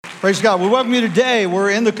Praise God. We welcome you today.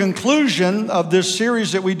 We're in the conclusion of this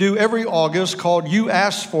series that we do every August called You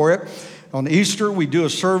Asked For It. On Easter, we do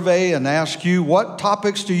a survey and ask you, what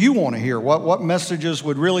topics do you want to hear? What messages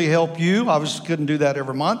would really help you? Obviously, couldn't do that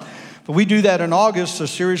every month. But we do that in August, a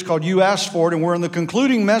series called You Asked For It, and we're in the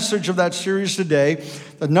concluding message of that series today.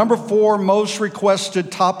 The number 4 most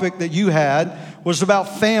requested topic that you had was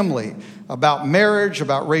about family, about marriage,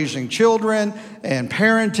 about raising children and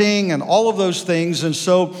parenting and all of those things. And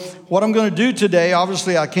so what I'm going to do today,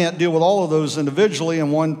 obviously I can't deal with all of those individually in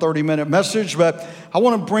one 30-minute message, but I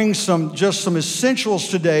want to bring some essentials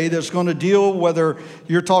today that's going to deal whether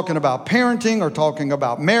you're talking about parenting or talking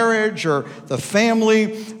about marriage or the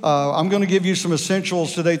family. I'm going to give you some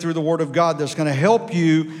essentials today through the Word of God that's going to help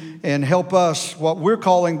you and help us, what we're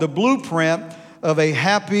calling the blueprint of a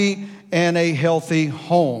happy and a healthy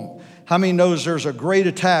home. How many knows there's a great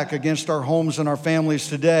attack against our homes and our families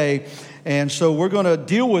today? And so we're going to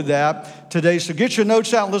deal with that today. So get your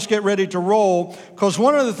notes out and let's get ready to roll. Because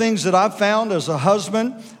one of the things that I've found as a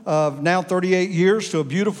husband of now 38 years to a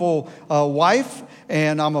beautiful wife,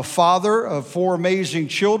 and I'm a father of 4 amazing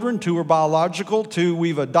children. 2 are biological, 2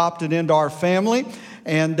 we've adopted into our family.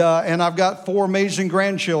 And I've got 4 amazing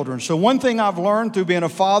grandchildren. So one thing I've learned through being a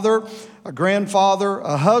father, a grandfather,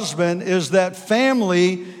 a husband, is that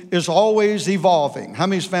family is always evolving. How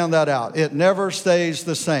many's found that out? It never stays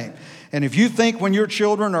the same. And if you think when your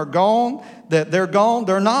children are gone, that they're gone,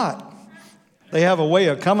 they're not. They have a way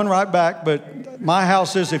of coming right back, but my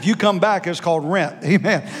house is, if you come back, it's called rent.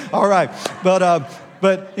 Amen. All right.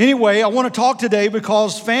 But anyway, I want to talk today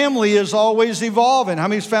because family is always evolving. How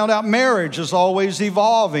many's found out marriage is always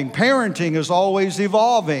evolving? Parenting is always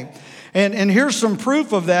evolving. And here's some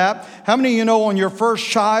proof of that. How many of you know on your first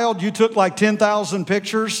child, you took like 10,000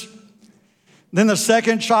 pictures? Then the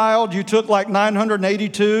second child, you took like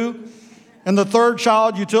 982. And the third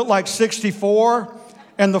child, you took like 64.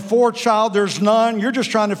 And the fourth child, there's none. You're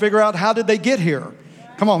just trying to figure out, how did they get here?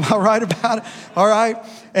 Come on, am I right about it? All right.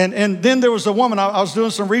 And then there was a woman, I was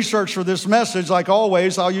doing some research for this message, like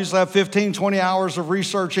always. I'll usually have 15, 20 hours of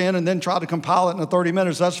research in and then try to compile it in 30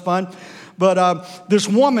 minutes. That's fun. But this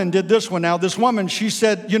woman did this one. Now, this woman, she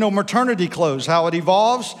said, maternity clothes, how it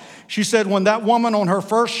evolves. She said when that woman on her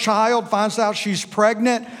first child finds out she's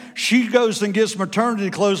pregnant, she goes and gets maternity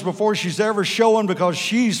clothes before she's ever showing because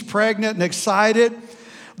she's pregnant and excited.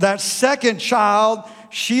 That second child,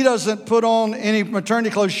 she doesn't put on any maternity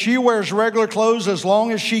clothes. She wears regular clothes as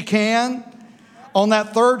long as she can. On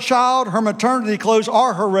that third child, her maternity clothes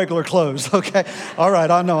are her regular clothes, okay? All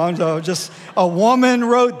right, I know, I'm just, a woman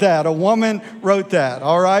wrote that. A woman wrote that,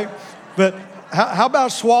 all right? But how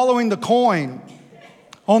about swallowing the coin?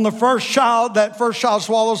 On the first child, that first child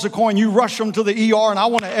swallows the coin, you rush them to the ER, and I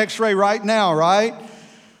want an x-ray right now, right?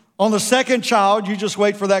 On the second child, you just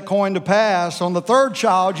wait for that coin to pass. On the third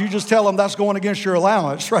child, you just tell them that's going against your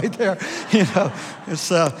allowance right there.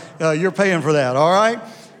 It's you're paying for that, all right?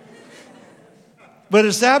 But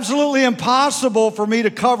it's absolutely impossible for me to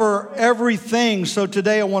cover everything. So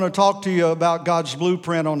today I want to talk to you about God's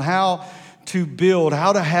blueprint on how to build,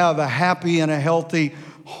 how to have a happy and a healthy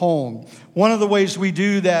home. One of the ways we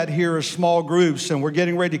do that here is small groups, and we're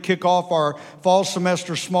getting ready to kick off our fall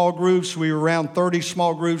semester small groups. We were around 30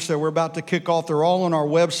 small groups that we're about to kick off. They're all on our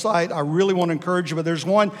website. I really want to encourage you, but there's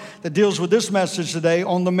one that deals with this message today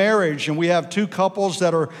on the marriage, and we have 2 couples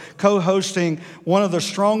that are co-hosting one of the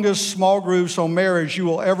strongest small groups on marriage you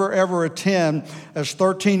will ever attend. As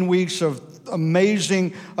 13 weeks of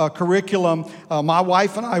amazing curriculum. My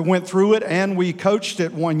wife and I went through it and we coached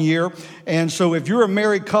it one year. And so if you're a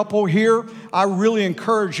married couple here, I really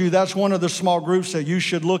encourage you, that's one of the small groups that you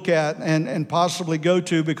should look at and possibly go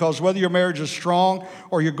to, because whether your marriage is strong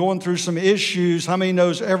or you're going through some issues, how many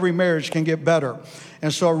knows every marriage can get better?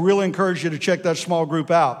 And so I really encourage you to check that small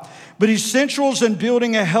group out. But essentials in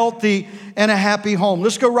building a healthy and a happy home.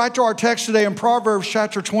 Let's go right to our text today in Proverbs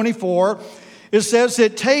chapter 24. It says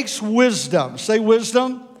it takes wisdom. Say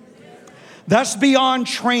wisdom. That's beyond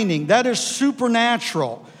training. That is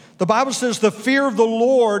supernatural. The Bible says the fear of the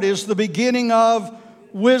Lord is the beginning of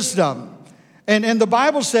wisdom. And the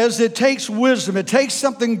Bible says it takes wisdom. It takes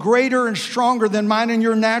something greater and stronger than mine and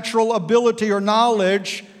your natural ability or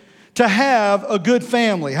knowledge to have a good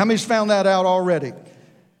family. How many's found that out already?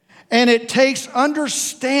 And it takes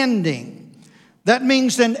understanding. That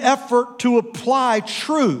means an effort to apply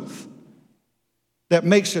truth that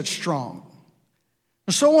makes it strong.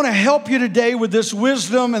 And so I want to help you today with this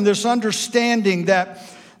wisdom and this understanding that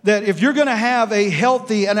if you're going to have a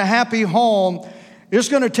healthy and a happy home, it's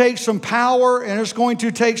going to take some power and it's going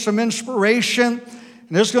to take some inspiration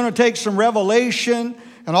and it's going to take some revelation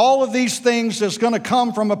and all of these things that's going to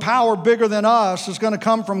come from a power bigger than us, is going to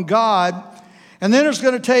come from God. And then it's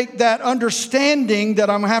going to take that understanding that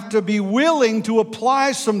I'm going to have to be willing to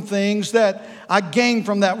apply some things that I gain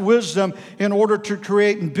from that wisdom in order to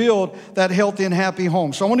create and build that healthy and happy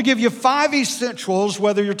home. So I want to give you 5 essentials,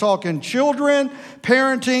 whether you're talking children,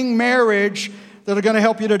 parenting, marriage, that are going to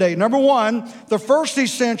help you today. Number 1, the first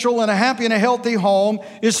essential in a happy and a healthy home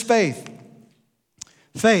is faith.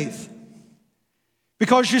 Faith.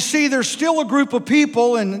 Because you see, there's still a group of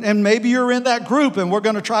people, and maybe you're in that group, and we're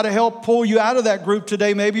going to try to help pull you out of that group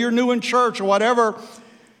today. Maybe you're new in church or whatever.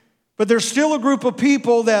 But there's still a group of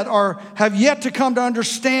people that have yet to come to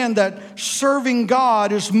understand that serving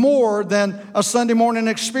God is more than a Sunday morning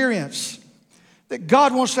experience. That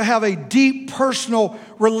God wants to have a deep personal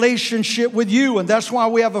relationship with you. And that's why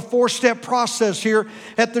we have a 4-step process here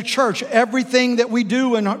at the church. Everything that we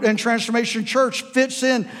do in Transformation Church fits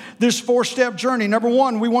in this 4-step journey. Number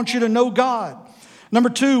 1, we want you to know God. Number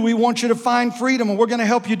 2, we want you to find freedom, and we're going to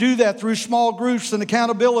help you do that through small groups and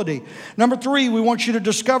accountability. Number 3, we want you to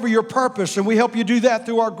discover your purpose, and we help you do that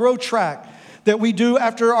through our Grow Track that we do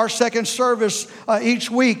after our second service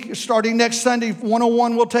each week. Starting next Sunday,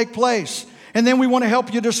 101 will take place. And then we want to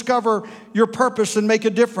help you discover your purpose and make a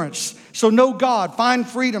difference. So know God, find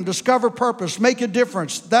freedom, discover purpose, make a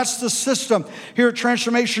difference. That's the system here at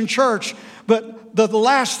Transformation Church. But the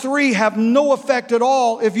last 3 have no effect at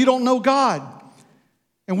all if you don't know God.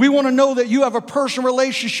 And we want to know that you have a personal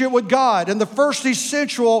relationship with God. And the first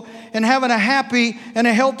essential in having a happy and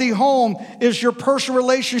a healthy home is your personal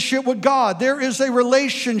relationship with God. There is a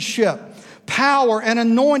relationship, power, and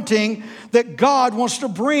anointing that God wants to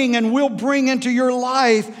bring and will bring into your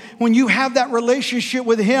life when you have that relationship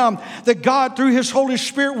with Him, that God through His Holy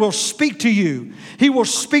Spirit will speak to you. He will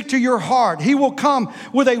speak to your heart. He will come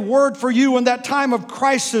with a word for you in that time of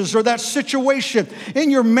crisis or that situation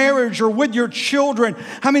in your marriage or with your children.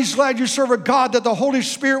 How many's glad you serve a God that the Holy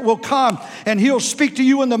Spirit will come and He'll speak to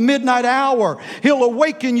you in the midnight hour. He'll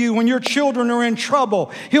awaken you when your children are in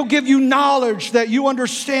trouble. He'll give you knowledge that you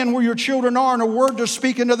understand where your children are and a word to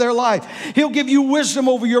speak into their life. He'll give you wisdom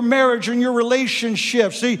over your marriage and your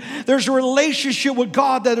relationships. See, there's a relationship with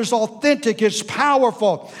God that is authentic. It's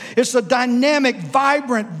powerful. It's a dynamic,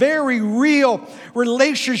 vibrant, very real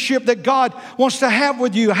relationship that God wants to have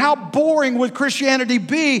with you. How boring would Christianity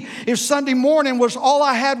be if Sunday morning was all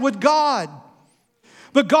I had with God?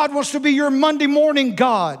 But God wants to be your Monday morning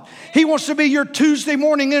God. He wants to be your Tuesday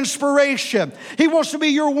morning inspiration. He wants to be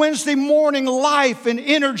your Wednesday morning life and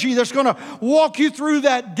energy that's going to walk you through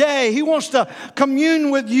that day. He wants to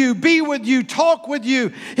commune with you, be with you, talk with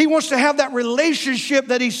you. He wants to have that relationship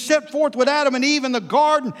that He set forth with Adam and Eve in the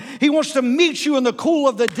garden. He wants to meet you in the cool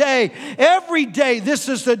of the day. Every day, this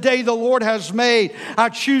is the day the Lord has made. I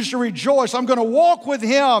choose to rejoice. I'm going to walk with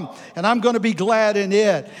Him, and I'm going to be glad in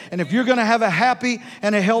it. And if you're going to have a happy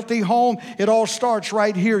and a healthy home, it all starts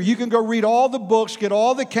right here. You can go read all the books, get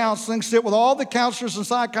all the counseling, sit with all the counselors and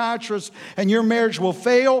psychiatrists, and your marriage will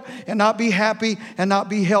fail and not be happy and not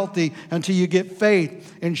be healthy until you get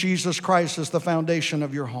faith in Jesus Christ as the foundation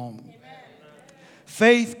of your home. Amen.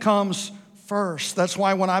 Faith comes first. That's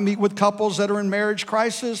why when I meet with couples that are in marriage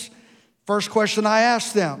crisis, first question I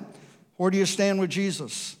ask them, where do you stand with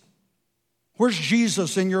Jesus? Where's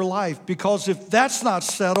Jesus in your life? Because if that's not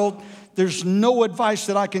settled, there's no advice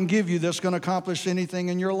that I can give you that's going to accomplish anything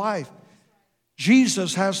in your life.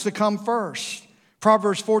 Jesus has to come first.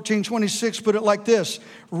 Proverbs 14:26 put it like this: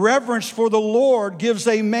 reverence for the Lord gives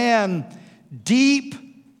a man deep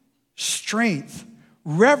strength.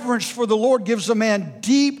 Reverence for the Lord gives a man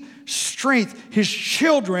deep strength. His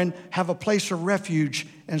children have a place of refuge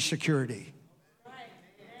and security.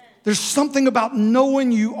 There's something about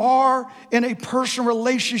knowing you are in a personal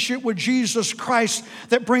relationship with Jesus Christ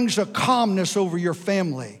that brings a calmness over your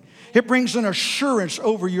family. It brings an assurance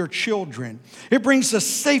over your children. It brings a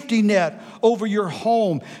safety net over your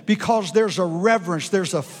home because there's a reverence,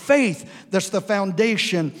 there's a faith that's the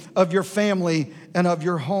foundation of your family and of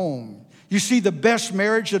your home. You see, the best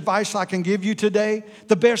marriage advice I can give you today,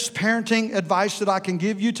 the best parenting advice that I can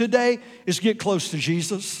give you today is get close to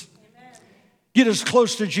Jesus. Get as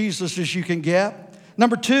close to Jesus as you can get.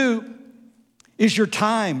 Number 2 is your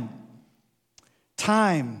time.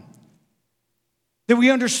 Time. That we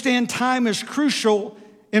understand time is crucial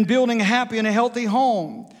in building a happy and a healthy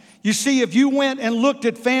home. You see, if you went and looked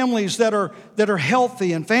at families that are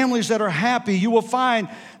healthy and families that are happy, you will find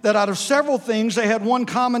that out of several things, they had one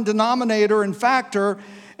common denominator and factor,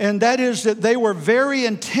 and that is that they were very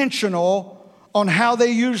intentional on how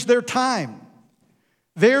they used their time.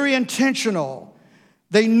 Very intentional.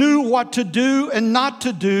 They knew what to do and not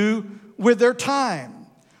to do with their time.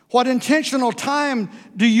 What intentional time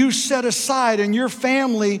do you set aside in your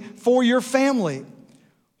family for your family?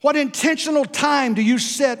 What intentional time do you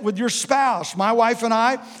set with your spouse? My wife and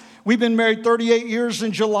I, we've been married 38 years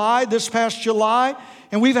in July, this past July,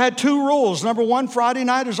 and we've had 2 rules. Number 1, Friday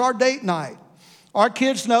night is our date night. Our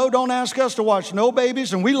kids know, don't ask us to watch no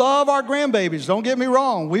babies, and we love our grandbabies, don't get me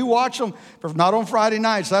wrong. We watch them, but not on Friday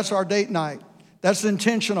nights. That's our date night. That's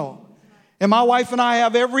intentional. And my wife and I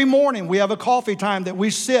have every morning, we have a coffee time that we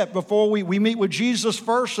sit before we meet with Jesus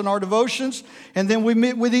first in our devotions, and then we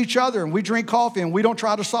meet with each other and we drink coffee, and we don't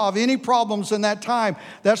try to solve any problems in that time.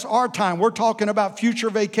 That's our time. We're talking about future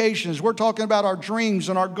vacations. We're talking about our dreams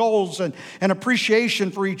and our goals and appreciation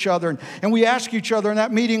for each other. And we ask each other in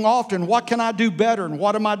that meeting often, what can I do better and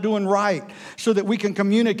what am I doing right, so that we can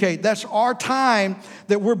communicate. That's our time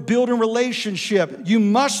that we're building relationship. You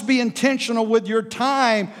must be intentional with your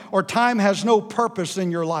time, or time has no purpose in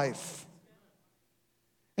your life.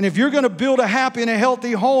 And if you're going to build a happy and a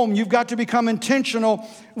healthy home, you've got to become intentional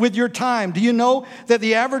with your time. Do you know that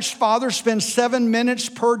the average father spends 7 minutes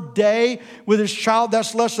per day with his child?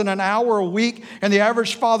 That's less than an hour a week. And the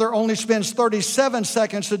average father only spends 37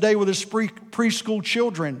 seconds a day with his preschool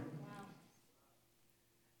children.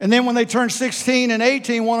 And then when they turn 16 and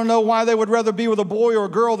 18, want to know why they would rather be with a boy or a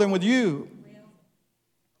girl than with you.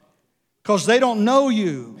 Because they don't know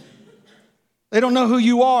you. They don't know who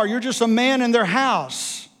you are. You're just a man in their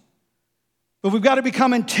house. But we've got to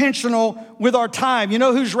become intentional with our time. You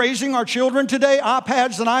know who's raising our children today?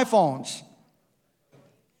 iPads and iPhones.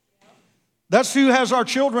 That's who has our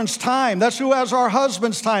children's time. That's who has our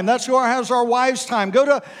husband's time. That's who has our wives' time. Go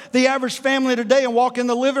to the average family today and walk in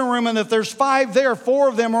the living room, and if there's 5 there, 4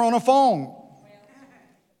 of them are on a phone.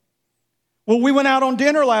 Well, we went out on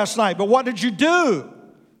dinner last night, but what did you do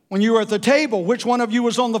when you were at the table? Which one of you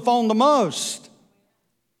was on the phone the most?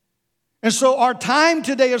 And so our time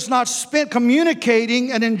today is not spent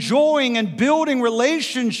communicating and enjoying and building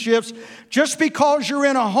relationships. Just because you're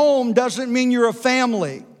in a home doesn't mean you're a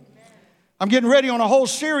family. I'm getting ready on a whole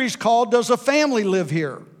series called Does a Family Live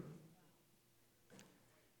Here?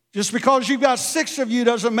 Just because you've got 6 of you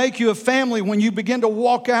doesn't make you a family. When you begin to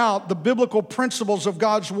walk out the biblical principles of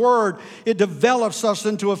God's Word, it develops us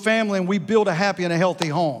into a family, and we build a happy and a healthy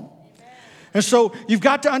home. And so you've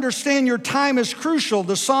got to understand your time is crucial.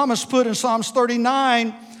 The psalmist put in Psalms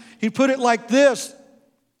 39, he put it like this.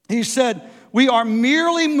 He said, we are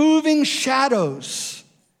merely moving shadows,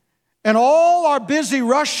 and all our busy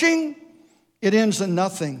rushing, it ends in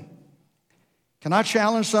nothing. Can I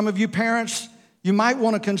challenge some of you parents? You might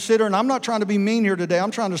want to consider, and I'm not trying to be mean here today,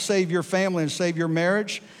 I'm trying to save your family and save your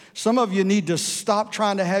marriage. Some of you need to stop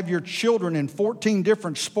trying to have your children in 14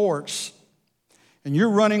 different sports. And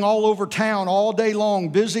you're running all over town all day long,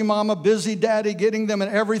 busy mama, busy daddy, getting them in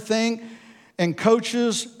everything. And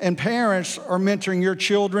coaches and parents are mentoring your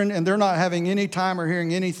children, and they're not having any time or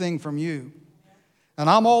hearing anything from you. And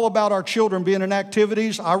I'm all about our children being in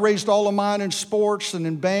activities. I raised all of mine in sports and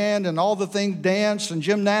in band and all the things, dance and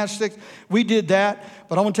gymnastics. We did that.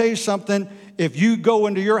 But I want to tell you something. If you go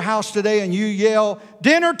into your house today and you yell,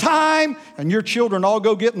 dinner time, and your children all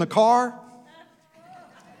go get in the car,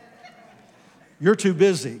 you're too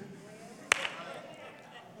busy.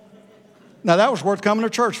 Now, that was worth coming to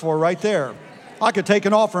church for right there. I could take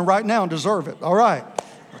an offering right now and deserve it. All right.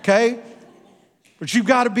 Okay? But you've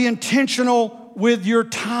got to be intentional with your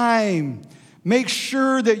time. Make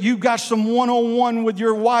sure that you've got some one-on-one with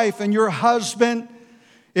your wife and your husband.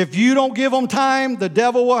 If you don't give them time, the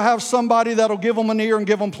devil will have somebody that'll give them an ear and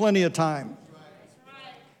give them plenty of time.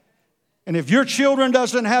 And if your children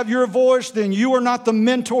doesn't have your voice, then you are not the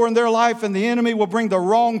mentor in their life, and the enemy will bring the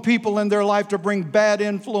wrong people in their life to bring bad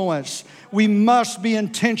influence. We must be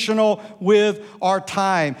intentional with our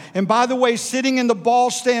time. And by the way, sitting in the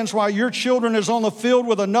ball stands while your children is on the field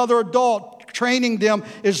with another adult training them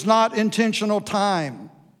is not intentional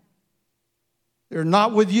time. They're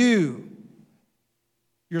not with you.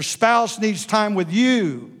 Your spouse needs time with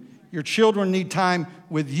you. Your children need time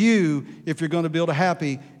with you if you're going to build a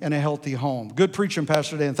happy and a healthy home. Good preaching,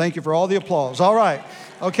 Pastor Dan. Thank you for all the applause. All right.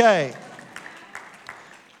 Okay.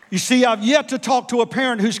 You see, I've yet to talk to a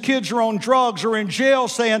parent whose kids are on drugs or in jail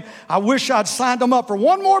saying, I wish I'd signed them up for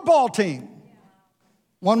one more ball team,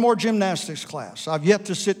 one more gymnastics class. I've yet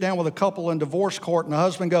to sit down with a couple in divorce court and the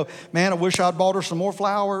husband go, man, I wish I'd bought her some more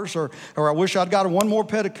flowers, or I wish I'd got her one more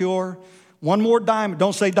pedicure. One more diamond.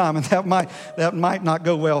 Don't say diamond. That might not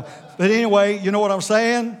go well. But anyway, you know what I'm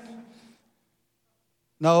saying?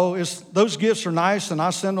 No, those gifts are nice, and I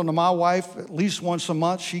send them to my wife at least once a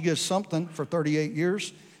month. She gets something for 38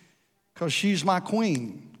 years because she's my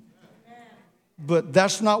queen. But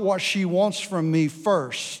that's not what she wants from me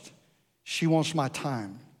first. She wants my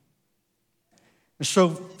time. And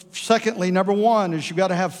so, secondly, number one is you've got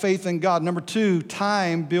to have faith in God. Number two,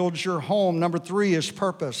 time builds your home. Number three is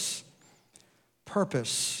purpose.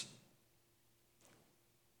 Purpose.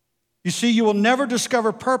 You see, you will never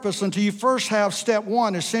discover purpose until you first have step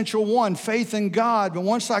one, essential one, faith in God. But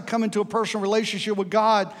once I come into a personal relationship with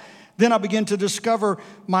God, then I begin to discover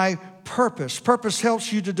my purpose. Purpose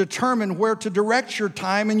helps you to determine where to direct your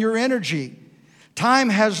time and your energy. Time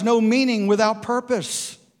has no meaning without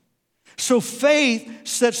purpose. So faith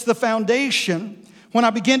sets the foundation. When I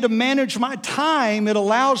begin to manage my time, it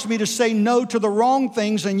allows me to say no to the wrong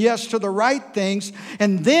things and yes to the right things.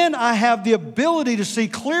 And then I have the ability to see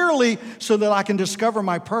clearly so that I can discover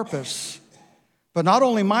my purpose. But not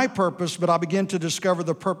only my purpose, but I begin to discover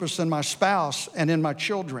the purpose in my spouse and in my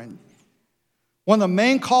children. One of the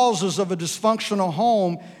main causes of a dysfunctional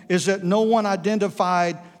home is that no one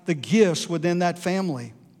identified the gifts within that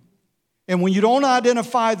family. And when you don't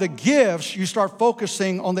identify the gifts, you start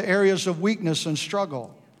focusing on the areas of weakness and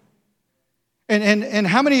struggle. And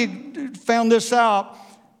how many found this out?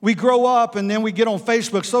 We grow up and then we get on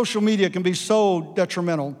Facebook. Social media can be so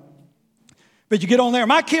detrimental. But you get on there,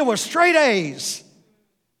 my kid was straight A's.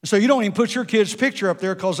 So you don't even put your kid's picture up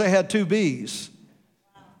there because they had 2 B's.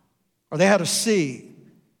 Or they had a C.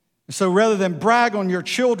 And so rather than brag on your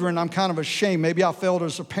children, I'm kind of ashamed. Maybe I failed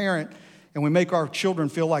as a parent and we make our children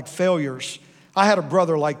feel like failures. I had a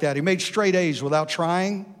brother like that. He made straight A's without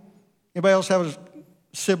trying. Anybody else have a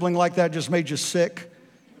sibling like that just made you sick?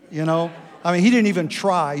 You know? I mean, he didn't even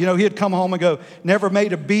try. You know, he'd come home and go, never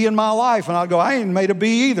made a B in my life. And I'd go, I ain't made a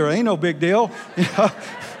B either. Ain't no big deal. You know?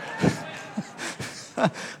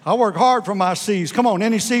 I work hard for my C's. Come on,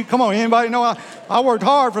 any C? Come on, anybody know I worked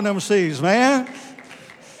hard for them C's, man.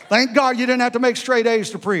 Thank God you didn't have to make straight A's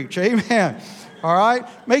to preach. Amen. All right?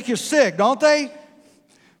 Make you sick, don't they?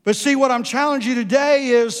 But see, what I'm challenging you today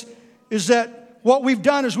is that what we've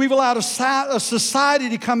done is we've allowed a society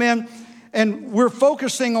to come in and we're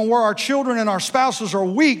focusing on where our children and our spouses are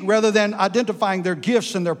weak rather than identifying their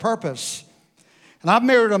gifts and their purpose. And I've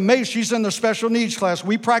married a mate. She's in the special needs class.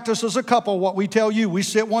 We practice as a couple what we tell you. We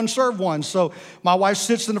sit one, serve one. So my wife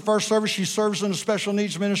sits in the first service. She serves in the special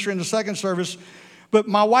needs ministry in the second service. But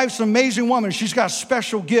my wife's an amazing woman. She's got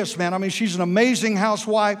special gifts, man. I mean, she's an amazing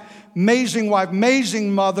housewife, amazing wife,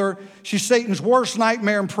 amazing mother. She's Satan's worst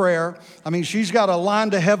nightmare in prayer. I mean, she's got a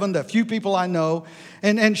line to heaven that few people I know.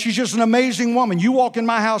 And she's just an amazing woman. You walk in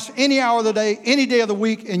my house any hour of the day, any day of the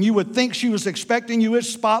week, and you would think she was expecting you. It's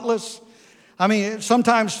spotless. I mean,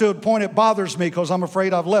 sometimes to a point it bothers me because I'm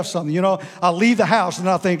afraid I've left something. You know, I'll leave the house and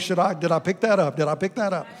I think, did I pick that up? Did I pick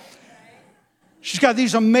that up? She's got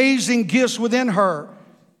these amazing gifts within her,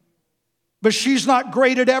 but she's not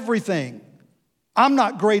great at everything. I'm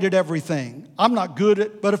not great at everything. I'm not good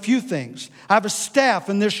at but a few things. I have a staff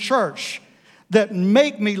in this church that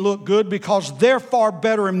make me look good because they're far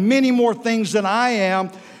better in many more things than I am.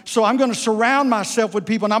 So I'm going to surround myself with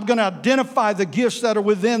people and I'm going to identify the gifts that are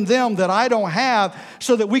within them that I don't have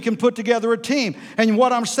so that we can put together a team. And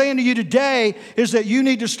what I'm saying to you today is that you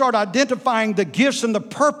need to start identifying the gifts and the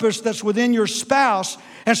purpose that's within your spouse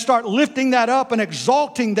and start lifting that up and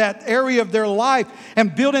exalting that area of their life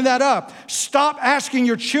and building that up. Stop asking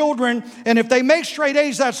your children, and if they make straight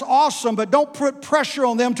A's, that's awesome, but don't put pressure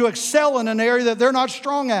on them to excel in an area that they're not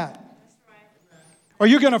strong at. Or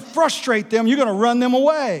you're going to frustrate them. You're going to run them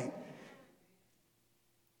away.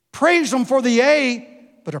 Praise them for the A,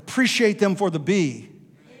 but appreciate them for the B.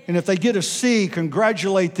 And if they get a C,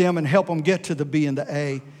 congratulate them and help them get to the B and the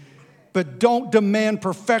A. But don't demand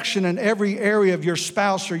perfection in every area of your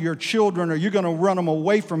spouse or your children, or you're going to run them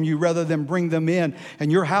away from you rather than bring them in.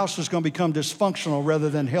 And your house is going to become dysfunctional rather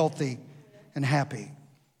than healthy and happy.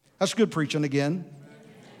 That's good preaching again.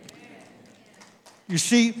 You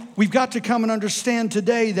see, we've got to come and understand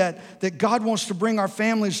today that God wants to bring our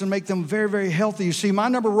families and make them very, very healthy. You see, my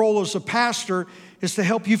number one role as a pastor is to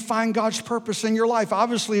help you find God's purpose in your life.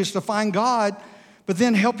 Obviously, it's to find God, but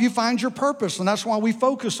then help you find your purpose. And that's why we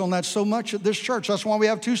focus on that so much at this church. That's why we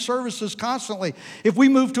have 2 services constantly. If we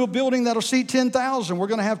move to a building that'll seat 10,000, we're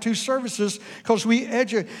going to have 2 services because we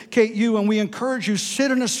educate you and we encourage you,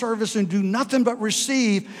 sit in a service and do nothing but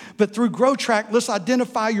receive. But through Grow Track, let's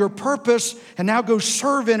identify your purpose and now go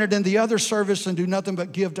serve in it in the other service and do nothing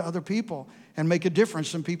but give to other people and make a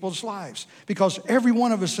difference in people's lives. Because every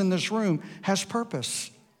one of us in this room has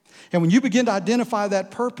purpose. And when you begin to identify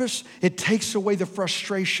that purpose, it takes away the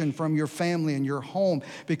frustration from your family and your home,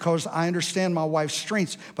 because I understand my wife's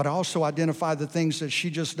strengths, but I also identify the things that she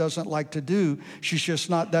just doesn't like to do.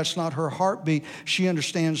 That's not her heartbeat. She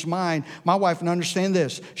understands mine. My wife, and understand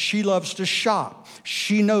this, she loves to shop.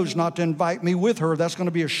 She knows not to invite me with her. That's going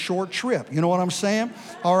to be a short trip. You know what I'm saying?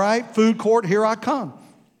 All right, food court, here I come.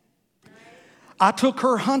 I took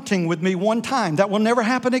her hunting with me one time. That will never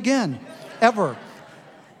happen again, ever.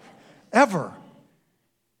 Ever.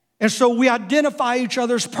 And so we identify each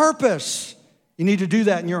other's purpose. You need to do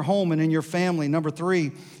that in your home and in your family. Number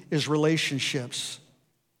 3 is relationships.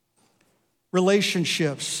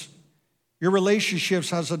 Relationships. Your relationships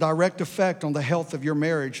has a direct effect on the health of your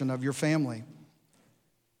marriage and of your family.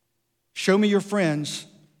 Show me your friends,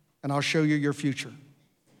 and I'll show you your future.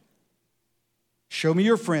 Show me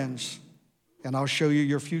your friends, and I'll show you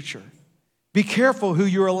your future. Be careful who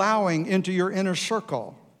you're allowing into your inner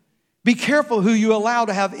circle. Be careful who you allow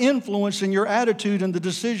to have influence in your attitude and the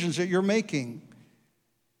decisions that you're making.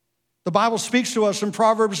 The Bible speaks to us in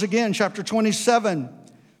Proverbs again, chapter 27.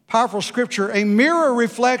 Powerful scripture. A mirror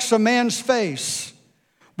reflects a man's face,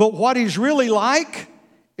 but what he's really like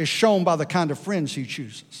is shown by the kind of friends he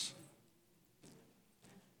chooses.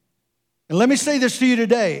 And let me say this to you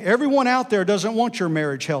today. Everyone out there doesn't want your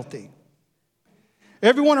marriage healthy.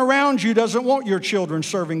 Everyone around you doesn't want your children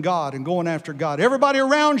serving God and going after God. Everybody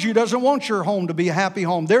around you doesn't want your home to be a happy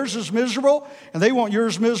home. Theirs is miserable, and they want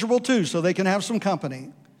yours miserable too, so they can have some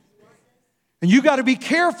company. And you got to be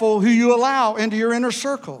careful who you allow into your inner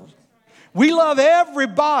circle. We love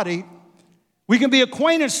everybody. We can be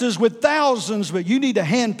acquaintances with thousands, but you need to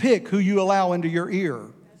handpick who you allow into your ear,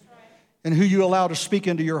 and who you allow to speak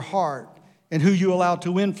into your heart, and who you allow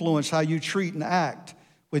to influence how you treat and act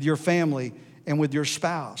with your family and with your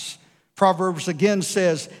spouse. Proverbs again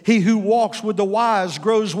says, he who walks with the wise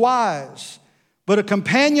grows wise, but a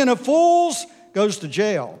companion of fools goes to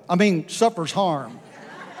jail. Suffers harm.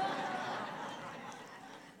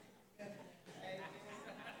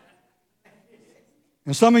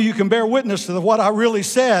 And some of you can bear witness to what I really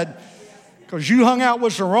said, because you hung out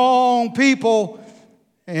with the wrong people,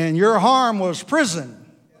 and your harm was prison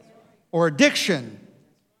or addiction,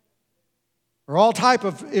 or all type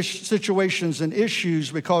of situations and issues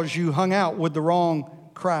because you hung out with the wrong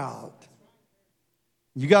crowd.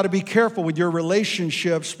 You got to be careful with your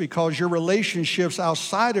relationships, because your relationships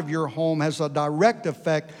outside of your home has a direct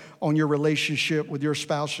effect on your relationship with your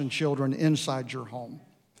spouse and children inside your home.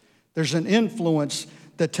 There's an influence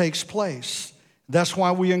that takes place. That's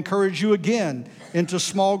why we encourage you again into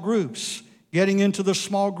small groups. Getting into the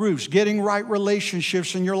small groups, getting right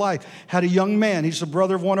relationships in your life. Had a young man, he's the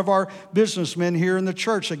brother of one of our businessmen here in the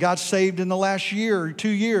church that got saved in the last year or 2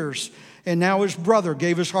 years. And now his brother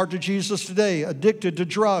gave his heart to Jesus today, addicted to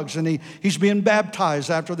drugs. And he's being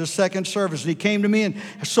baptized after the second service. And he came to me and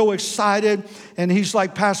so excited. And he's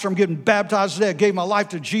like, Pastor, I'm getting baptized today. I gave my life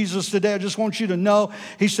to Jesus today. I just want you to know.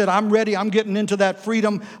 He said, I'm ready. I'm getting into that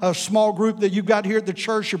freedom small group that you've got here at the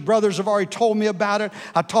church. Your brothers have already told me about it.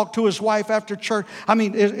 I talked to his wife after church.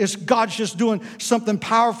 It's God's just doing something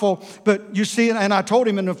powerful. But you see, and I told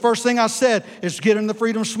him, and the first thing I said is get in the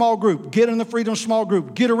freedom small group. Get in the freedom small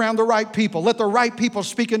group. Get around the right people. Let the right people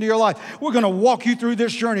speak into your life. We're going to walk you through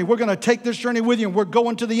this journey. We're going to take this journey with you, and we're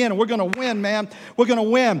going to the end. And we're going to win, man. We're going to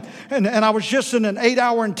win. And I was just in an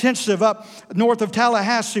 8-hour intensive up north of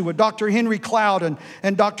Tallahassee with Dr. Henry Cloud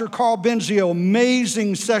and Dr. Carl Benzio.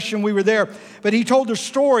 Amazing session. We were there. But he told the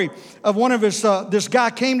story of one of his, this guy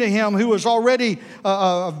came to him who was already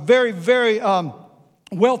a very, very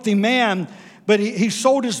wealthy man. But he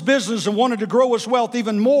sold his business and wanted to grow his wealth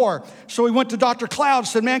even more. So he went to Dr. Cloud and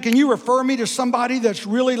said, man, can you refer me to somebody that's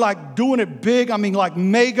really like doing it big? Like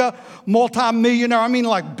mega multi-millionaire.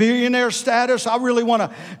 Like billionaire status. I really want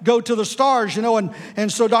to go to the stars,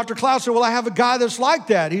 And so Dr. Cloud said, well, I have a guy that's like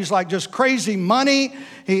that. He's like just crazy money.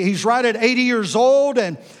 He's right at 80 years old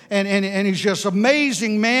and he's just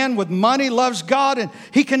amazing man with money, loves God. And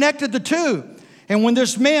he connected the two. And when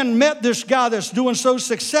this man met this guy that's doing so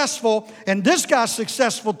successful, and this guy's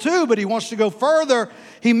successful too, but he wants to go further,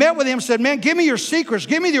 he met with him and said, man, give me your secrets.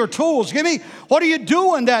 Give me your tools. Give me, what are you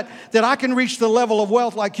doing that I can reach the level of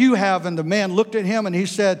wealth like you have? And the man looked at him and he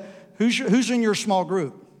said, who's in your small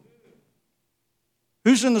group?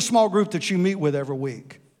 Who's in the small group that you meet with every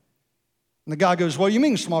week? And the guy goes, well, you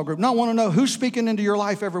mean small group? No, I want to know who's speaking into your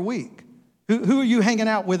life every week. Who are you hanging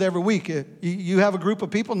out with every week? You have a group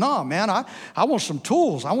of people? No, man, I want some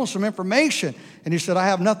tools. I want some information. And he said, I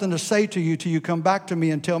have nothing to say to you till you come back to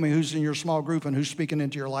me and tell me who's in your small group and who's speaking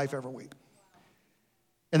into your life every week.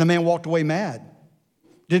 And the man walked away mad.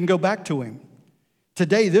 Didn't go back to him.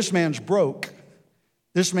 Today, this man's broke.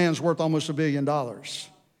 This man's worth almost $1 billion.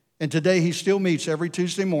 And today, he still meets every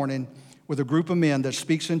Tuesday morning with a group of men that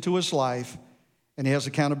speaks into his life, and he has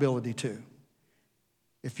accountability to.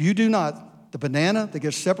 If you do not, the banana that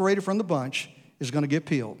gets separated from the bunch is going to get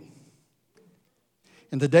peeled.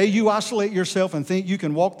 And the day you isolate yourself and think you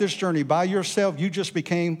can walk this journey by yourself, you just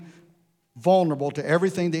became vulnerable to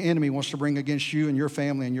everything the enemy wants to bring against you and your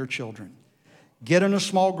family and your children. Get in a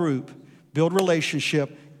small group, build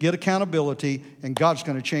relationship, get accountability, and God's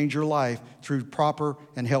going to change your life through proper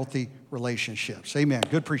and healthy relationships. Amen.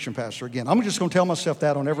 Good preaching, Pastor. Again, I'm just going to tell myself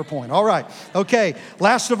that on every point. All right. Okay.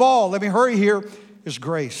 Last of all, let me hurry here, is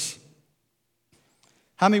grace.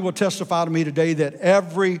 How many will testify to me today that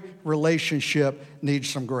every relationship needs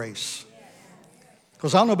some grace?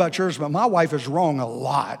 Because I don't know about yours, but my wife is wrong a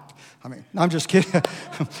lot. I mean, I'm just kidding.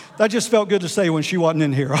 That just felt good to say when she wasn't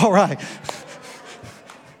in here. All right.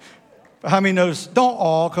 How many knows? Don't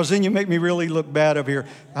all, because then you make me really look bad up here.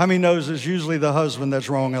 How many knows it's usually the husband that's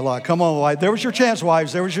wrong a lot? Come on, wife. There was your chance,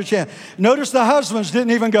 wives. There was your chance. Notice the husbands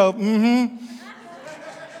didn't even go, mm-hmm.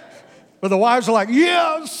 But the wives are like,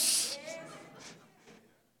 yes.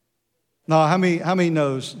 No, how many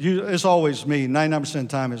knows? It's always me. 99% of the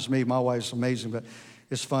time it's me. My wife's amazing, but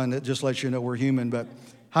it's fun. It just lets you know we're human. But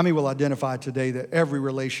how many will identify today that every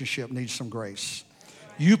relationship needs some grace?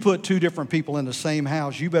 You put two different people in the same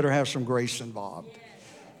house, you better have some grace involved.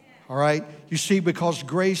 All right? You see, because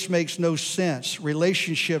grace makes no sense.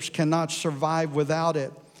 Relationships cannot survive without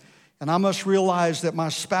it. And I must realize that my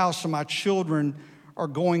spouse and my children are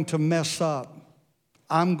going to mess up.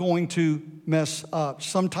 I'm going to mess up,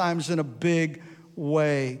 sometimes in a big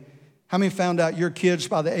way. How many found out your kids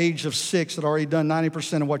by the age of 6 had already done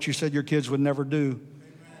 90% of what you said your kids would never do?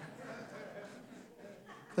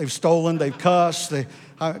 They've stolen, they've cussed.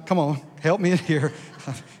 Come on, help me in here.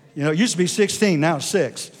 You know, it used to be 16, now it's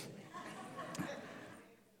 6.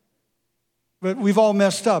 But we've all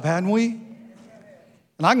messed up, hadn't we?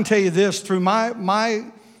 And I can tell you this, through my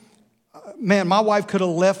wife could have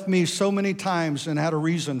left me so many times and had a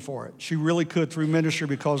reason for it. She really could through ministry,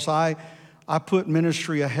 because I put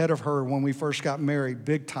ministry ahead of her when we first got married,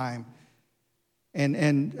 big time.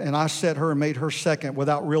 And I set her and made her second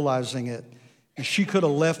without realizing it. And she could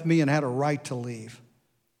have left me and had a right to leave.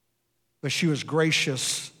 But she was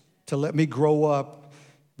gracious to let me grow up,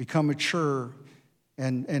 become mature,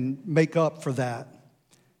 and make up for that.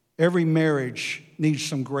 Every marriage needs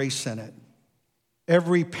some grace in it.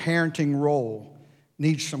 Every parenting role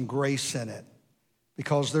needs some grace in it,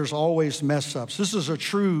 because there's always mess ups. This is a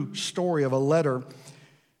true story of a letter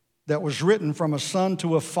that was written from a son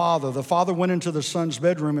to a father. The father went into the son's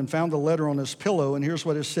bedroom and found the letter on his pillow, and here's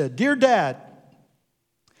what it said. Dear Dad,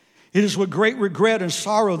 it is with great regret and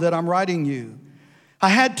sorrow that I'm writing you. I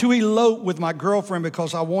had to elope with my girlfriend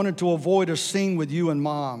because I wanted to avoid a scene with you and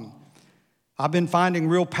Mom. I've been finding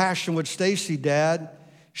real passion with Stacy, Dad.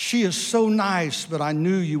 She is so nice, but I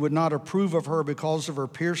knew you would not approve of her because of her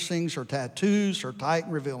piercings, her tattoos, her tight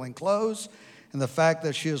and revealing clothes, and the fact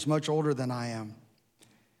that she is much older than I am.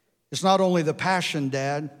 It's not only the passion,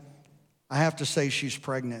 Dad. I have to say she's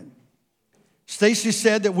pregnant. Stacy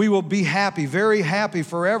said that we will be happy, very happy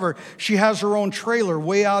forever. She has her own trailer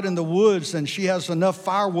way out in the woods, and she has enough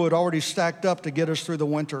firewood already stacked up to get us through the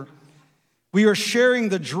winter. We are sharing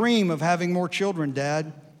the dream of having more children,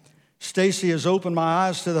 Dad. Stacy has opened my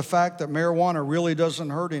eyes to the fact that marijuana really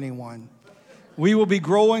doesn't hurt anyone. We will be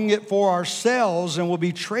growing it for ourselves, and we'll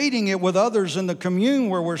be trading it with others in the commune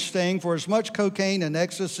where we're staying for as much cocaine and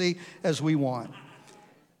ecstasy as we want.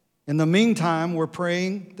 In the meantime, we're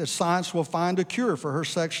praying that science will find a cure for her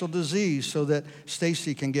sexual disease so that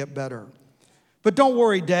Stacy can get better. But don't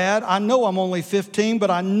worry, Dad. I know I'm only 15,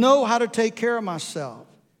 but I know how to take care of myself.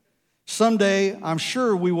 Someday, I'm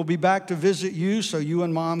sure we will be back to visit you so you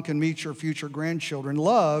and Mom can meet your future grandchildren.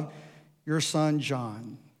 Love, your son,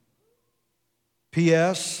 John.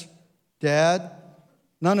 P.S. Dad,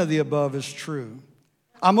 none of the above is true.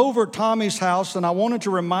 I'm over at Tommy's house, and I wanted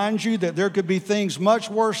to remind you that there could be things much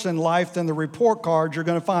worse in life than the report card you're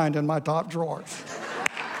going to find in my top drawer.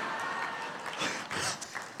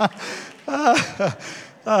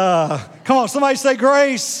 Come on, somebody say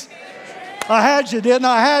grace. I had you, didn't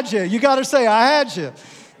I? I had you. You got to say, I had you.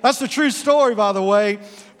 That's the true story, by the way.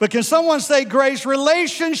 But can someone say grace?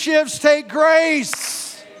 Relationships take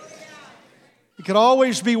grace. It could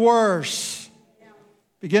always be worse.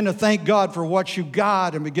 Begin to thank God for what you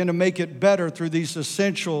got and begin to make it better through these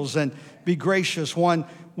essentials and be gracious one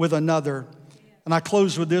with another. And I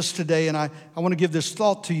close with this today, and I want to give this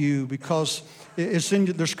thought to you because it's in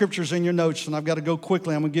the scriptures in your notes, and I've got to go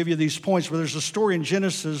quickly. I'm going to give you these points, but there's a story in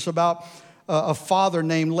Genesis about a father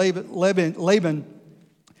named Laban,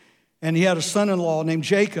 and he had a son-in-law named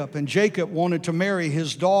Jacob, and Jacob wanted to marry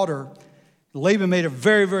his daughter. Laban made it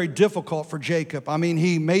very, very difficult for Jacob. I mean,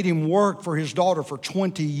 he made him work for his daughter for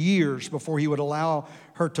 20 years before he would allow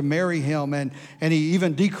her to marry him. And he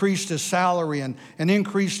even decreased his salary and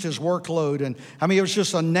increased his workload. And I mean, it was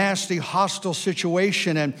just a nasty, hostile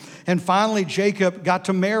situation. And finally, Jacob got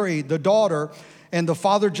to marry the daughter. And the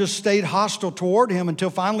father just stayed hostile toward him until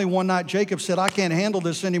finally one night Jacob said, I can't handle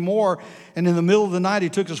this anymore. And in the middle of the night, he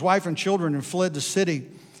took his wife and children and fled the city.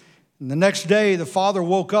 And the next day, the father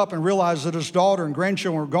woke up and realized that his daughter and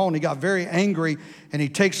grandchildren were gone. He got very angry, and he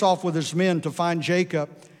takes off with his men to find Jacob.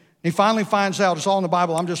 He finally finds out, it's all in the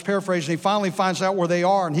Bible, I'm just paraphrasing, he finally finds out where they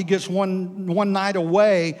are, and he gets one night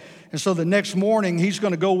away. And so the next morning, he's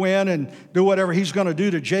going to go in and do whatever he's going to do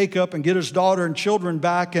to Jacob and get his daughter and children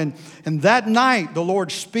back. And that night, the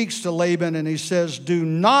Lord speaks to Laban, and he says, do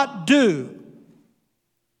not do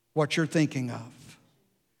what you're thinking of.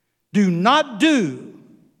 Do not do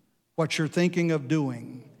what you're thinking of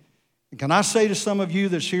doing. And can I say to some of you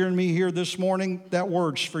that's hearing me here this morning, that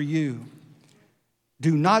word's for you.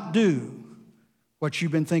 Do not do what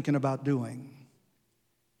you've been thinking about doing.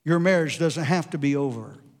 Your marriage doesn't have to be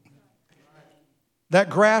over. That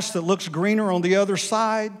grass that looks greener on the other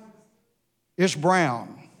side is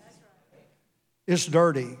brown. It's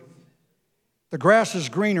dirty. The grass is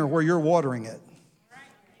greener where you're watering it.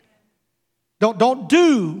 Don't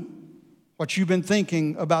do what you've been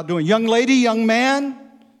thinking about doing. Young lady, young man,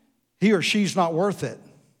 he or she's not worth it.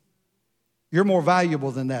 You're more valuable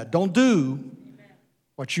than that. Don't do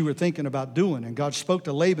what you were thinking about doing. And God spoke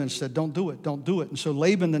to Laban and said, don't do it, don't do it. And so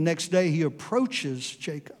Laban, the next day, he approaches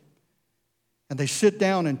Jacob. And they sit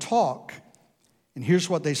down and talk. And here's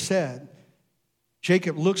what they said.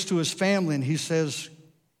 Jacob looks to his family and he says,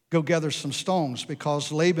 go gather some stones.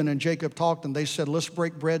 Because Laban and Jacob talked and they said, let's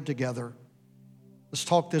break bread together. Let's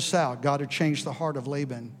talk this out. God had changed the heart of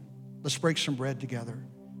Laban. Let's break some bread together.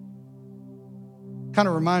 Kind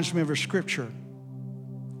of reminds me of a scripture.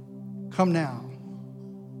 Come now.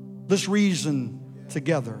 Let's reason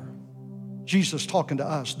together. Jesus talking to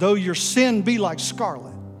us. Though your sin be like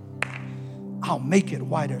scarlet, I'll make it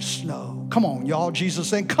white as snow. Come on, y'all. Jesus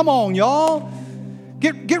saying, come on, y'all.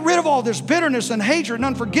 Get rid of all this bitterness and hatred and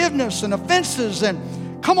unforgiveness and offenses.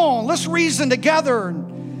 And come on, let's reason together.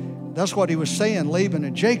 And that's what he was saying, Laban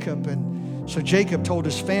and Jacob. And so Jacob told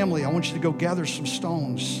his family, I want you to go gather some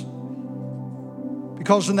stones.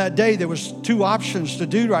 Because in that day, there was two options to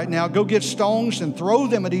do right now. Go get stones and throw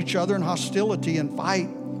them at each other in hostility and fight.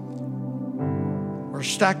 Or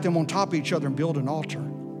stack them on top of each other and build an altar.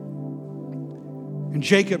 And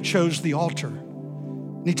Jacob chose the altar.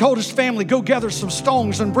 And he told his family, go gather some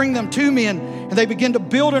stones and bring them to me. And they began to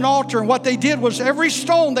build an altar. And what they did was every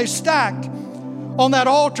stone they stacked on that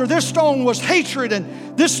altar, this stone was hatred,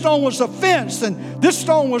 and this stone was offense, and this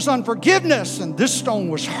stone was unforgiveness, and this stone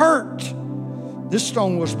was hurt. This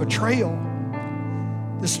stone was betrayal.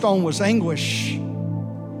 This stone was anguish.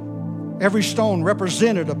 Every stone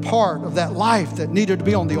represented a part of that life that needed to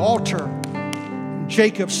be on the altar. And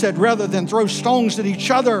Jacob said, rather than throw stones at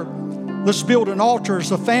each other, let's build an altar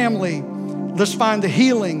as a family. Let's find the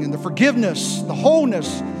healing and the forgiveness, the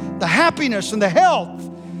wholeness, the happiness, and the health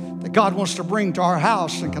that God wants to bring to our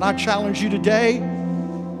house. And can I challenge you today?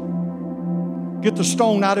 Get the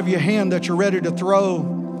stone out of your hand that you're ready to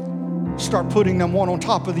throw. Start putting them one on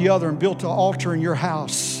top of the other and build an altar in your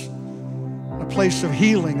house. A place of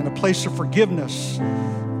healing and a place of forgiveness,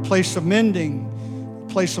 a place of mending,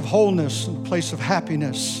 a place of wholeness, and a place of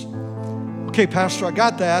happiness. Okay, Pastor, I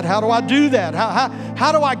got that. How do I do that?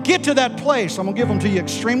 How do I get to that place? I'm going to give them to you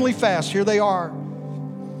extremely fast. Here they are.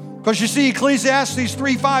 Because you see, Ecclesiastes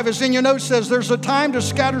 3:5 is in your notes, says there's a time to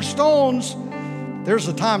scatter stones. There's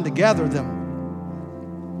a time to gather them.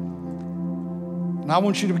 And I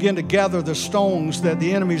want you to begin to gather the stones that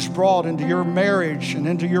the enemy's brought into your marriage and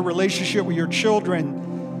into your relationship with your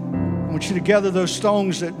children. I want you to gather those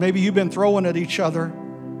stones that maybe you've been throwing at each other.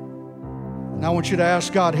 And I want you to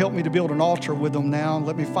ask God, help me to build an altar with them now, and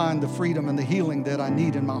let me find the freedom and the healing that I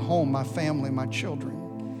need in my home, my family, my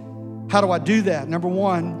children. How do I do that? Number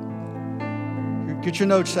one, get your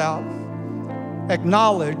notes out.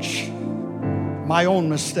 Acknowledge my own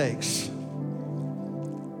mistakes.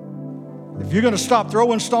 If you're going to stop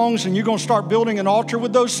throwing stones and you're going to start building an altar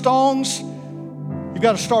with those stones, you've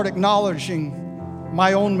got to start acknowledging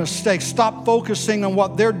my own mistakes. Stop focusing on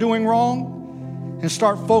what they're doing wrong and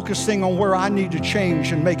start focusing on where I need to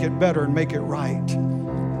change and make it better and make it right.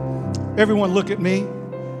 Everyone look at me.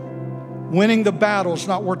 Winning the battle is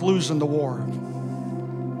not worth losing the war.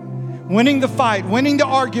 Winning the fight, winning the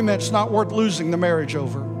argument's not worth losing the marriage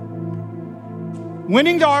over.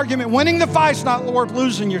 Winning the argument, winning the fight's not worth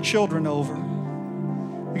losing your children over.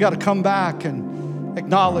 You got to come back and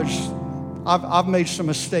acknowledge, I've made some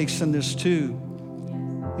mistakes in this too,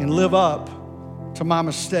 and live up to my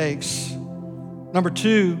mistakes. Number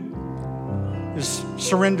 2 is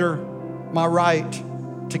surrender my right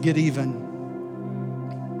to get even.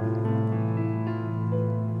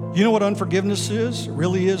 You know what unforgiveness is? It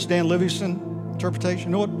really is Dan Livingston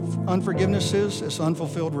interpretation. You know what unforgiveness is? It's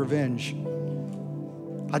unfulfilled revenge.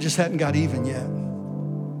 I just hadn't got even yet.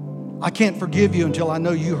 I can't forgive you until I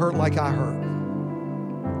know you hurt like I hurt.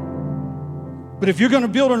 But if you're going to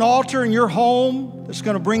build an altar in your home that's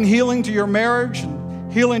going to bring healing to your marriage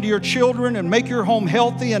and healing to your children and make your home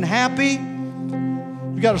healthy and happy,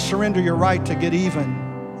 you got to surrender your right to get even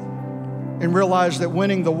and realize that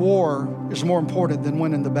winning the war is more important than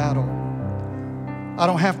winning the battle. I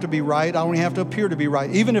don't have to be right. I don't have to appear to be right.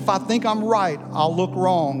 Even if I think I'm right, I'll look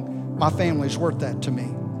wrong. My family's worth that to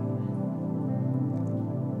me.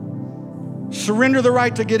 Surrender the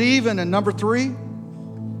right to get even. And number 3,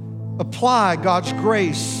 apply God's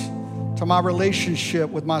grace to my relationship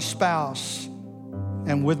with my spouse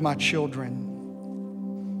and with my children.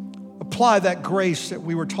 Apply that grace that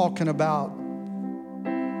we were talking about.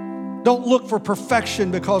 Don't look for perfection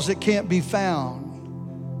because it can't be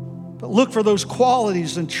found, but look for those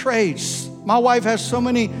qualities and traits. My wife has so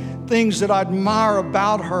many things that I admire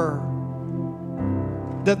about her,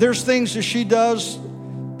 that there's things that she does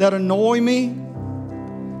that annoy me.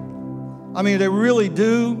 I mean, they really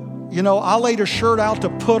do. You know, I laid a shirt out to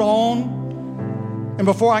put on, and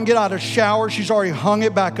before I can get out of the shower, she's already hung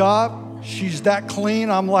it back up. She's that clean.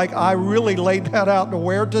 I'm like, I really laid that out to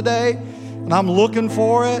wear today, and I'm looking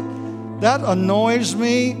for it. That annoys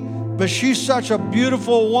me, but she's such a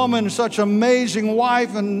beautiful woman, such an amazing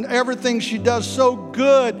wife, and everything she does so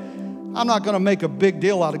good. I'm not going to make a big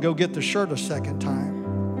deal out of go get the shirt a second time.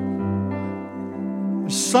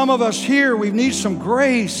 Some of us here, we need some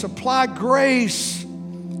grace. Apply grace.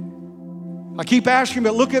 I keep asking,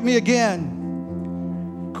 but look at me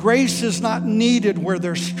again. Grace is not needed where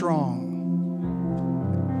they're strong.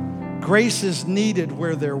 Grace is needed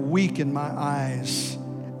where they're weak in my eyes.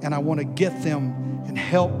 And I want to get them and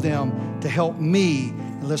help them to help me.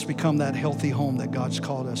 And let's become that healthy home that God's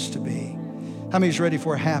called us to be. How many is ready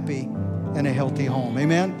for a happy and a healthy home?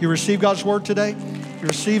 Amen? You receive God's word today? You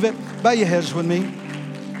receive it? Bow your heads with me.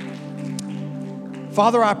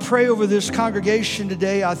 Father, I pray over this congregation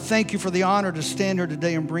today. I thank you for the honor to stand here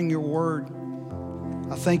today and bring your word.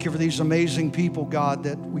 I thank you for these amazing people, God,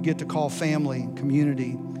 that we get to call family and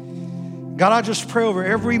community. God, I just pray over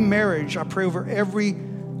every marriage. I pray over every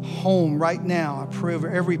home right now. I pray over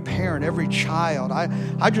every parent, every child.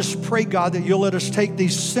 I just pray, God, that you'll let us take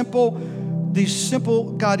these simple,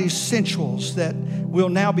 God, essentials that we'll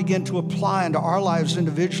now begin to apply into our lives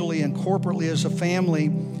individually and corporately as a family.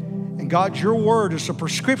 And God, your word is a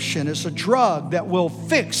prescription. It's a drug that will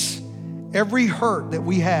fix every hurt that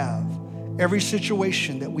we have, every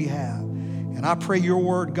situation that we have. And I pray your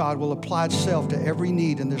word, God, will apply itself to every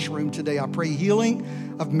need in this room today. I pray healing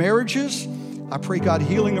of marriages. I pray, God,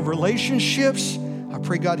 healing of relationships. I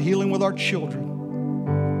pray, God, healing with our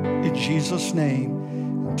children. In Jesus'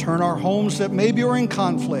 name, and turn our homes that maybe are in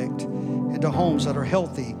conflict into homes that are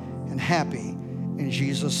healthy and happy. In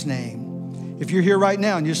Jesus' name. If you're here right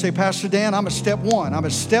now and you say, Pastor Dan, I'm at step 1. I'm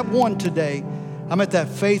at step 1 today. I'm at that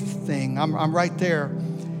faith thing. I'm right there.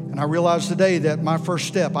 And I realize today that my first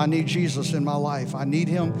step, I need Jesus in my life. I need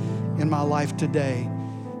him in my life today.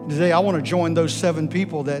 Today, I want to join those 7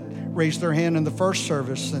 people that raised their hand in the first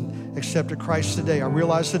service and accepted Christ today. I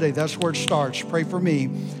realize today that's where it starts. Pray for me.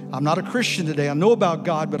 I'm not a Christian today. I know about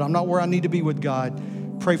God, but I'm not where I need to be with God.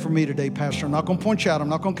 Pray for me today, Pastor. I'm not going to point you out. I'm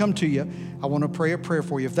not going to come to you. I want to pray a prayer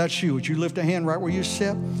for you. If that's you, would you lift a hand right where you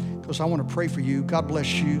sit? Because I want to pray for you. God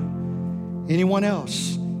bless you. Anyone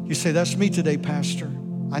else? You say, that's me today, Pastor.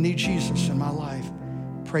 I need Jesus in my life.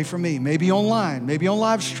 Pray for me. Maybe online, maybe on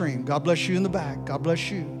live stream. God bless you in the back. God bless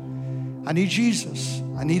you. I need Jesus.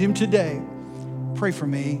 I need him today. Pray for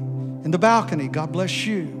me. In the balcony, God bless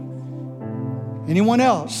you. Anyone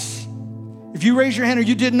else? If you raise your hand or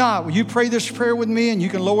you did not, will you pray this prayer with me? And you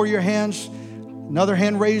can lower your hands. Another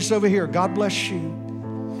hand raised over here. God bless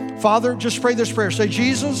you. Father, just pray this prayer. Say,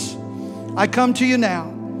 Jesus, I come to you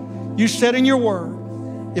now. You said in your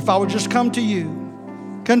word, if I would just come to you,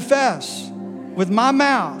 confess with my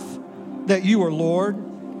mouth that you are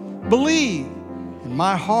Lord, believe in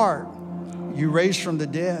my heart you raised from the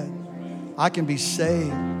dead, I can be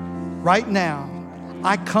saved. Right now,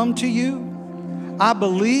 I come to you, I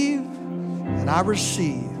believe, and I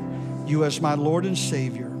receive. you as my Lord and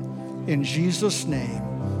Savior. In Jesus' name,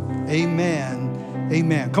 amen.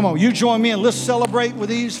 Amen. Come on, you join me and let's celebrate with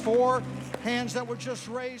these 4 hands that were just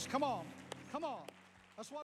raised. Come on. Come on. That's what